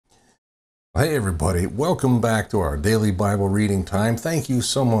Hey everybody, welcome back to our daily Bible reading time. Thank you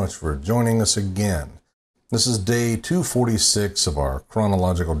so much for joining us again. This is day 246 of our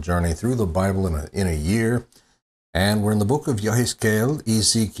chronological journey through the Bible in a year. And we're in the book of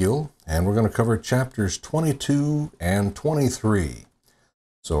Ezekiel, and we're going to cover chapters 22 and 23.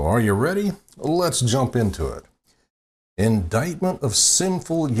 So are you ready? Let's jump into it. Indictment of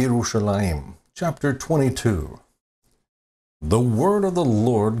Sinful Jerusalem, chapter 22. The word of the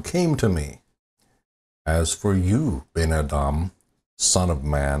Lord came to me. As for you, Ben-Adam, son of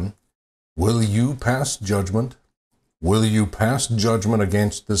man, will you pass judgment? Will you pass judgment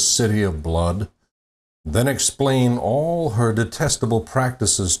against this city of blood? Then explain all her detestable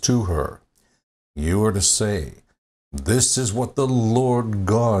practices to her. You are to say, this is what the Lord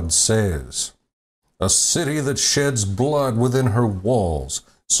God says. A city that sheds blood within her walls,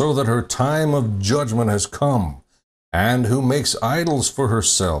 so that her time of judgment has come, and who makes idols for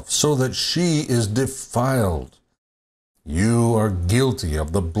herself, so that she is defiled. You are guilty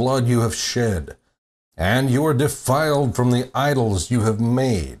of the blood you have shed, and you are defiled from the idols you have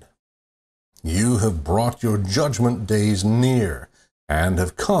made. You have brought your judgment days near, and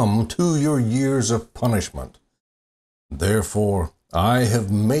have come to your years of punishment. Therefore, I have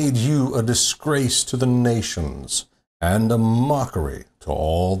made you a disgrace to the nations, and a mockery to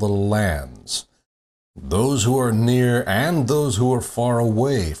all the lands. Those who are near and those who are far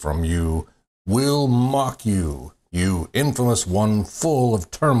away from you will mock you, you infamous one full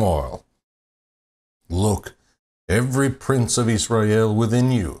of turmoil. Look, every prince of Israel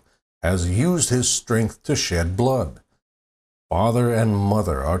within you has used his strength to shed blood. Father and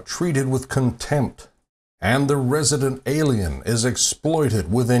mother are treated with contempt, and the resident alien is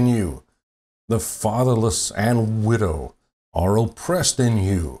exploited within you. The fatherless and widow are oppressed in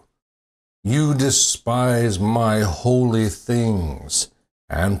you. You despise my holy things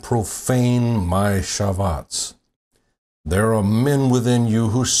and profane my Shabbats. There are men within you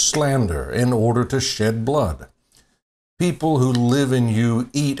who slander in order to shed blood. People who live in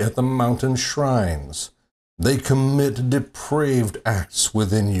you eat at the mountain shrines. They commit depraved acts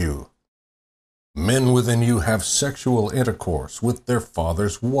within you. Men within you have sexual intercourse with their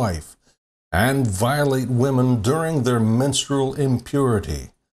father's wife and violate women during their menstrual impurity.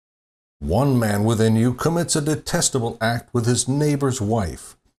 One man within you commits a detestable act with his neighbor's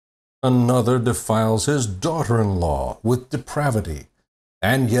wife. Another defiles his daughter-in-law with depravity,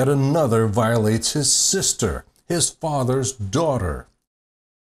 and yet another violates his sister, his father's daughter.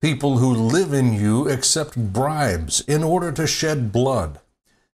 People who live in you accept bribes in order to shed blood.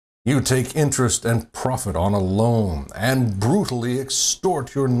 You take interest and profit on a loan, and brutally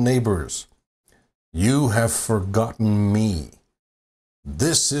extort your neighbors. You have forgotten me.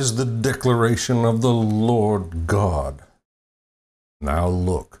 This is the declaration of the Lord God. Now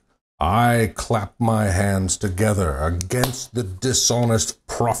look, I clap my hands together against the dishonest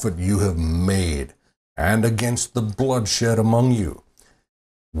profit you have made, and against the bloodshed among you.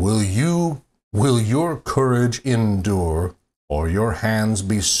 Will your courage endure, or your hands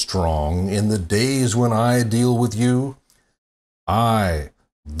be strong in the days when I deal with you? I,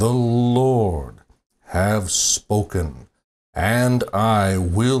 the Lord, have spoken, and I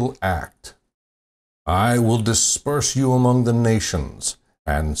will act. I will disperse you among the nations,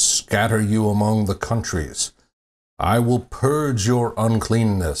 and scatter you among the countries. I will purge your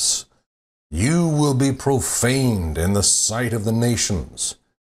uncleanness. You will be profaned in the sight of the nations.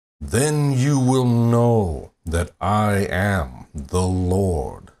 Then you will know that I am the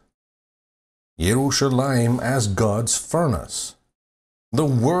Lord. Jerusalem as God's furnace. The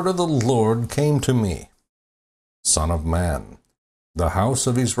word of the Lord came to me. Son of man, the house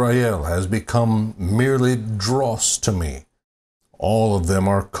of Israel has become merely dross to me. All of them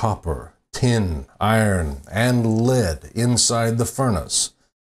are copper, tin, iron, and lead inside the furnace.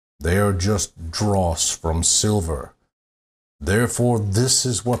 They are just dross from silver. Therefore, this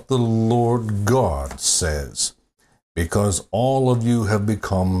is what the Lord God says. Because all of you have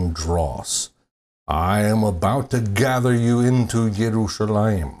become dross, I am about to gather you into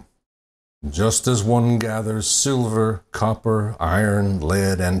Jerusalem. Just as one gathers silver, copper, iron,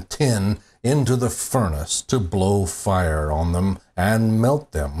 lead, and tin into the furnace to blow fire on them and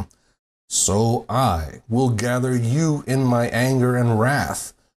melt them, so I will gather you in my anger and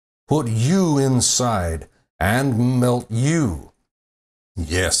wrath, put you inside, and melt you.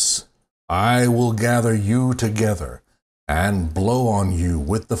 Yes, I will gather you together and blow on you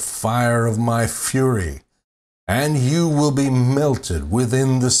with the fire of my fury, and you will be melted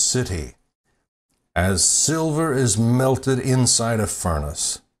within the city. As silver is melted inside a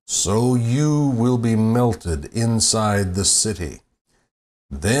furnace, so you will be melted inside the city.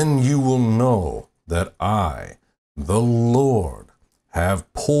 Then you will know that I, the Lord,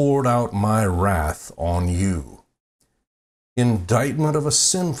 have poured out my wrath on you. Indictment of a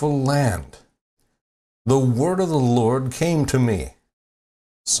sinful land. The word of the Lord came to me.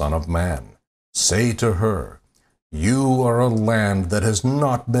 Son of man, say to her, you are a land that has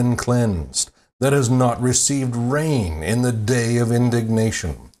not been cleansed, that has not received rain in the day of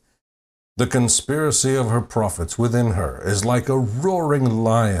indignation. The conspiracy of her prophets within her is like a roaring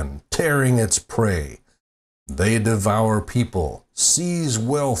lion tearing its prey. They devour people, seize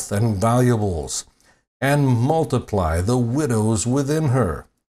wealth and valuables, and multiply the widows within her.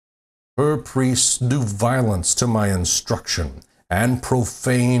 Her priests do violence to my instruction and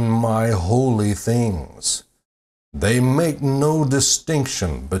profane my holy things. They make no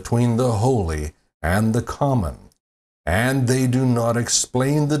distinction between the holy and the common, and they do not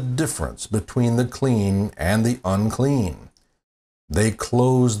explain the difference between the clean and the unclean. They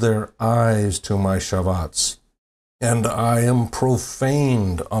close their eyes to my Shabbats, and I am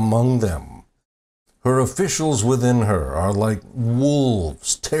profaned among them. Her officials within her are like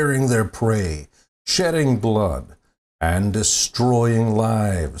wolves tearing their prey, shedding blood, and destroying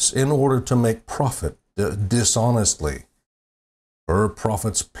lives in order to make profit dishonestly. Her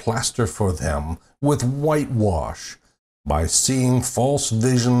prophets plaster for them with whitewash by seeing false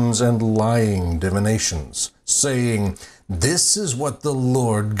visions and lying divinations, saying, this is what the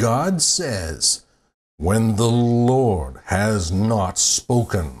Lord God says, when the Lord has not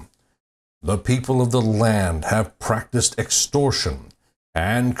spoken. The people of the land have practiced extortion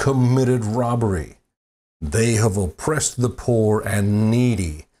and committed robbery. They have oppressed the poor and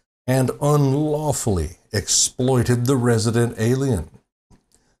needy and unlawfully exploited the resident alien.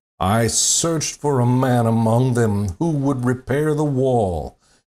 I searched for a man among them who would repair the wall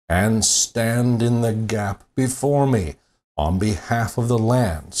and stand in the gap before me on behalf of the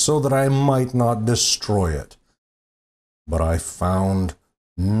land so that I might not destroy it. But I found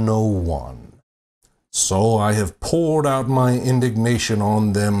no one. So I have poured out my indignation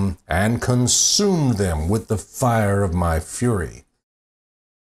on them and consumed them with the fire of my fury.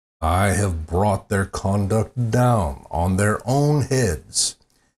 I have brought their conduct down on their own heads.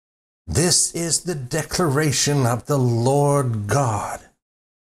 This is the declaration of the Lord God.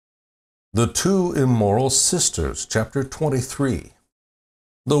 The two immoral sisters, chapter 23.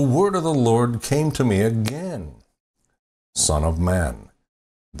 The word of the Lord came to me again. Son of man,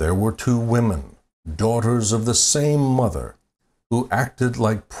 there were two women, daughters of the same mother, who acted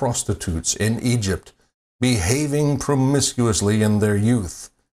like prostitutes in Egypt, behaving promiscuously in their youth.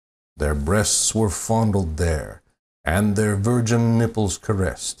 Their breasts were fondled there, and their virgin nipples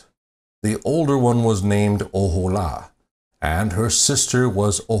caressed. The older one was named Oholah, and her sister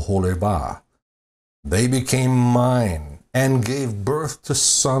was Oholibah. They became mine and gave birth to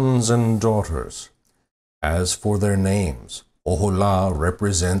sons and daughters. As for their names, Oholah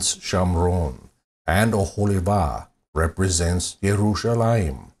represents Shamron, and Oholibah represents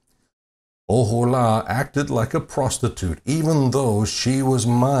Jerusalem. Oholah acted like a prostitute, even though she was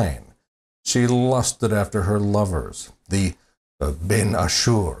mine. She lusted after her lovers, the Ben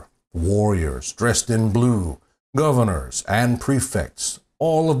Ashur, warriors dressed in blue, governors and prefects,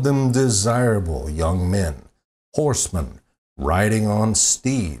 all of them desirable young men, horsemen, riding on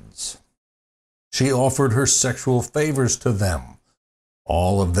steeds. She offered her sexual favors to them.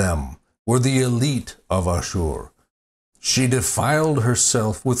 All of them were the elite of Ashur. She defiled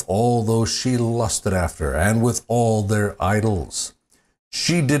herself with all those she lusted after and with all their idols.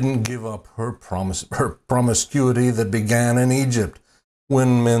 She didn't give up her promiscuity that began in Egypt,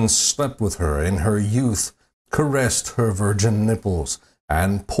 when men slept with her in her youth, caressed her virgin nipples,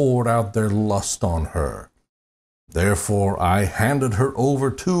 and poured out their lust on her. Therefore I handed her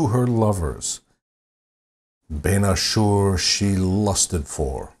over to her lovers. Ben Ashur she lusted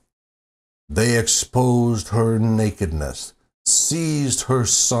for. They exposed her nakedness, seized her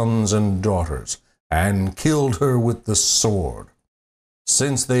sons and daughters, and killed her with the sword.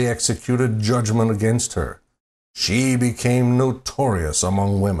 Since they executed judgment against her, she became notorious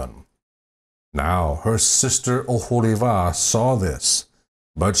among women. Now her sister Oholibah saw this,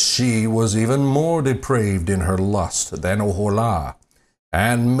 but she was even more depraved in her lust than Oholah,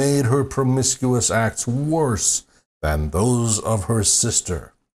 and made her promiscuous acts worse than those of her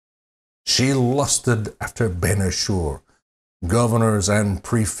sister. She lusted after Ben Ashur, governors and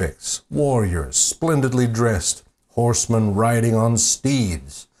prefects, warriors splendidly dressed, horsemen riding on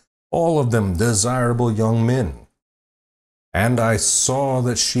steeds, all of them desirable young men. And I saw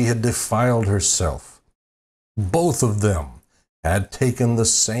that she had defiled herself. Both of them had taken the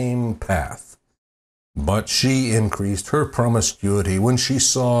same path. But she increased her promiscuity when she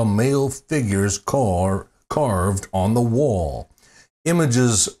saw male figures carved on the wall,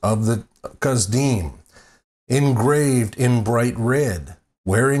 images of the Kasdim, engraved in bright red,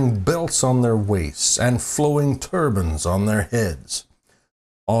 wearing belts on their waists and flowing turbans on their heads.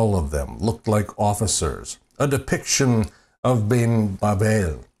 All of them looked like officers, a depiction of Ben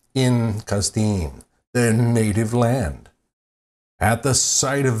Babel in Kasdim, their native land. At the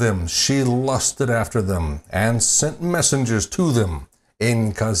sight of them, she lusted after them and sent messengers to them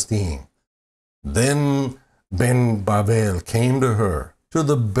in Kasdim. Then Ben Babel came to her, to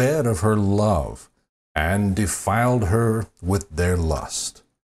the bed of her love, and defiled her with their lust.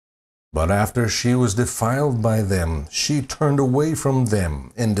 But after she was defiled by them, she turned away from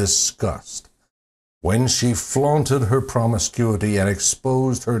them in disgust. When she flaunted her promiscuity and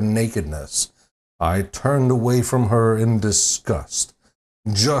exposed her nakedness, I turned away from her in disgust,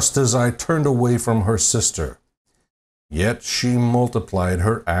 just as I turned away from her sister. Yet she multiplied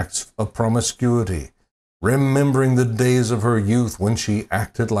her acts of promiscuity, remembering the days of her youth when she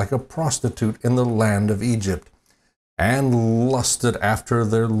acted like a prostitute in the land of Egypt, and lusted after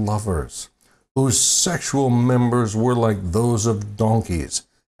their lovers, whose sexual members were like those of donkeys,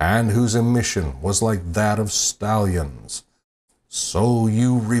 and whose emission was like that of stallions. So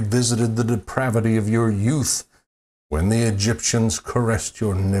you revisited the depravity of your youth, when the Egyptians caressed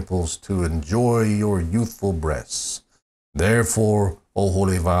your nipples to enjoy your youthful breasts. Therefore,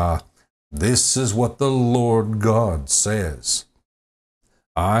 Oholivah, this is what the Lord God says.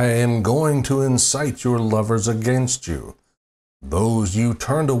 I am going to incite your lovers against you, those you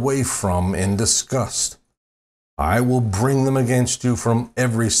turned away from in disgust. I will bring them against you from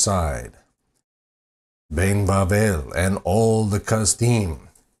every side. Ben Babel and all the Kasdim,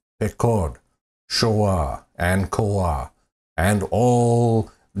 Pekod, Shoah, and Koah, and all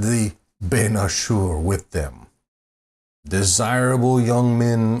the Ben Ashur with them. Desirable young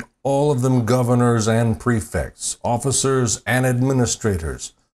men, all of them governors and prefects, officers and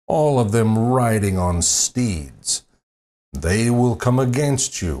administrators, all of them riding on steeds. They will come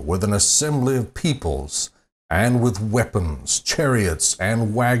against you with an assembly of peoples, and with weapons, chariots,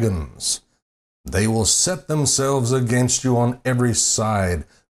 and wagons. They will set themselves against you on every side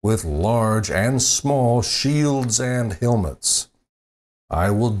with large and small shields and helmets. I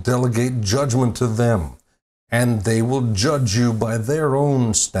will delegate judgment to them, and they will judge you by their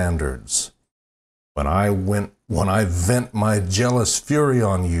own standards. When I vent my jealous fury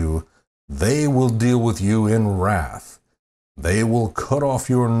on you, they will deal with you in wrath. They will cut off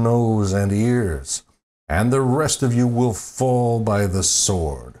your nose and ears, and the rest of you will fall by the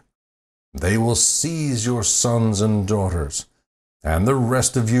sword. They will seize your sons and daughters, and the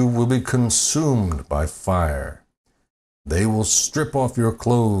rest of you will be consumed by fire. They will strip off your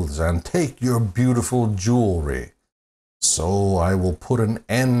clothes and take your beautiful jewelry. So I will put an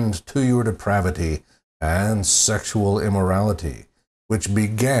end to your depravity and sexual immorality, which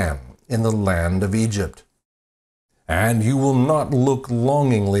began in the land of Egypt. And you will not look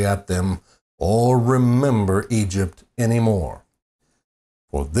longingly at them or remember Egypt anymore.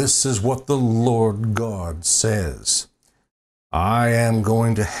 For this is what the Lord God says. I am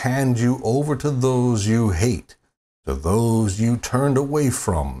going to hand you over to those you hate, to those you turned away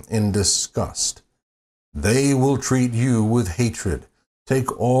from in disgust. They will treat you with hatred,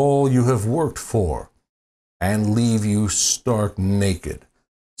 take all you have worked for, and leave you stark naked,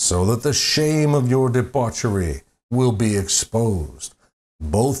 so that the shame of your debauchery will be exposed,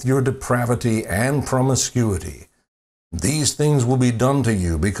 both your depravity and promiscuity. These things will be done to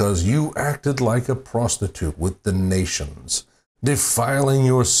you because you acted like a prostitute with the nations, defiling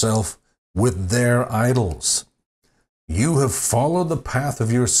yourself with their idols. You have followed the path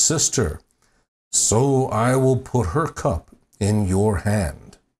of your sister, so I will put her cup in your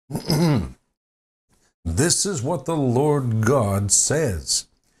hand. This is what the Lord God says.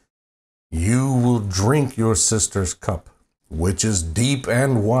 You will drink your sister's cup, which is deep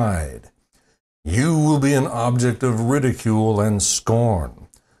and wide. You will be an object of ridicule and scorn,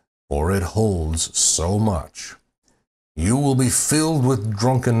 for it holds so much. You will be filled with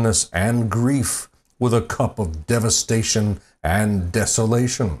drunkenness and grief, with a cup of devastation and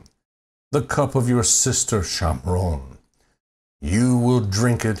desolation, the cup of your sister Shamron. You will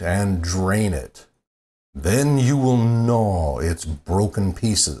drink it and drain it. Then you will gnaw its broken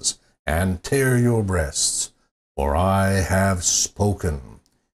pieces and tear your breasts, for I have spoken.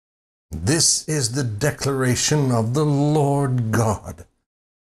 This is the declaration of the Lord God.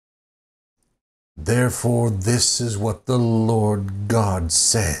 Therefore, this is what the Lord God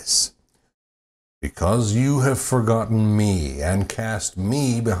says. Because you have forgotten me and cast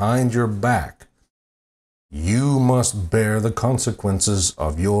me behind your back, You must bear the consequences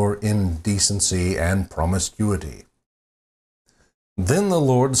of your indecency and promiscuity. Then the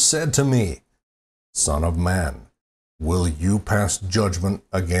Lord said to me, Son of man, will you pass judgment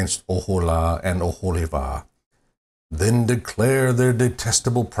against Oholah and Oholibah? Then declare their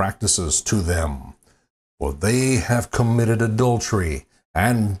detestable practices to them, for they have committed adultery,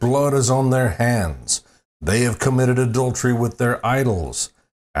 and blood is on their hands. They have committed adultery with their idols,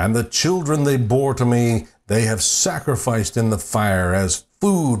 and the children they bore to me they have sacrificed in the fire as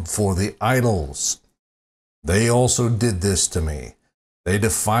food for the idols. They also did this to me. They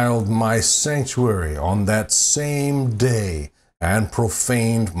defiled my sanctuary on that same day and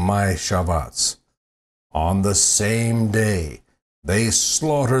profaned my Shabbats. On the same day, they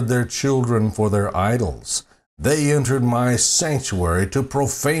slaughtered their children for their idols. They entered my sanctuary to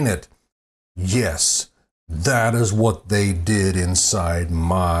profane it. Yes, that is what they did inside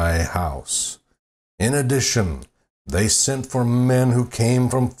my house. In addition, they sent for men who came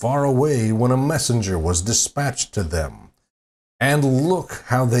from far away when a messenger was dispatched to them. And look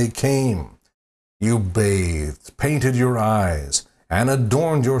how they came. You bathed, painted your eyes, and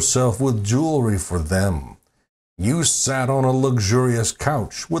adorned yourself with jewelry for them. You sat on a luxurious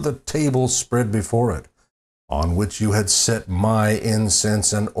couch with a table spread before it, on which you had set my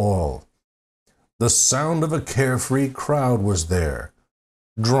incense and oil. The sound of a carefree crowd was there.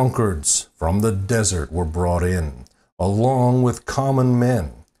 Drunkards from the desert were brought in, along with common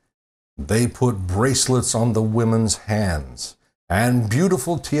men. They put bracelets on the women's hands, and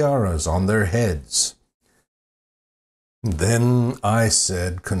beautiful tiaras on their heads. Then I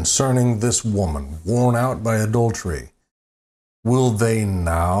said concerning this woman worn out by adultery, will they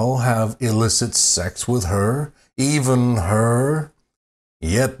now have illicit sex with her, even her?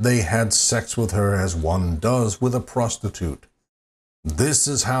 Yet they had sex with her as one does with a prostitute. This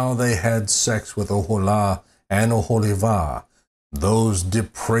is how they had sex with Oholah and Oholibah, those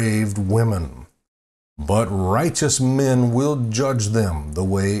depraved women. But righteous men will judge them the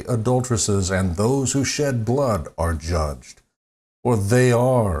way adulteresses and those who shed blood are judged. For they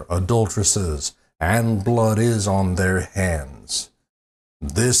are adulteresses, and blood is on their hands.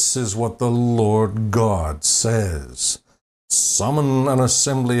 This is what the Lord God says. Summon an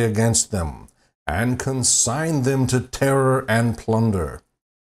assembly against them, and consign them to terror and plunder.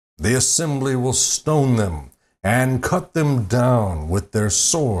 The assembly will stone them, and cut them down with their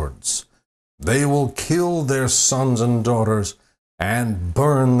swords. They will kill their sons and daughters, and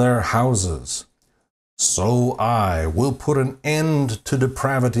burn their houses. So I will put an end to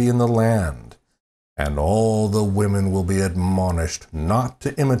depravity in the land, and all the women will be admonished not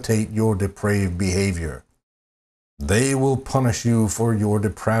to imitate your depraved behavior. They will punish you for your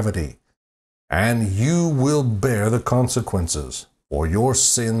depravity, and you will bear the consequences for your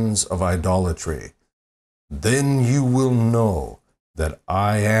sins of idolatry. Then you will know that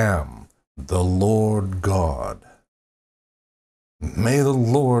I am the Lord God. May the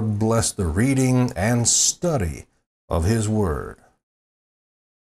Lord bless the reading and study of His Word.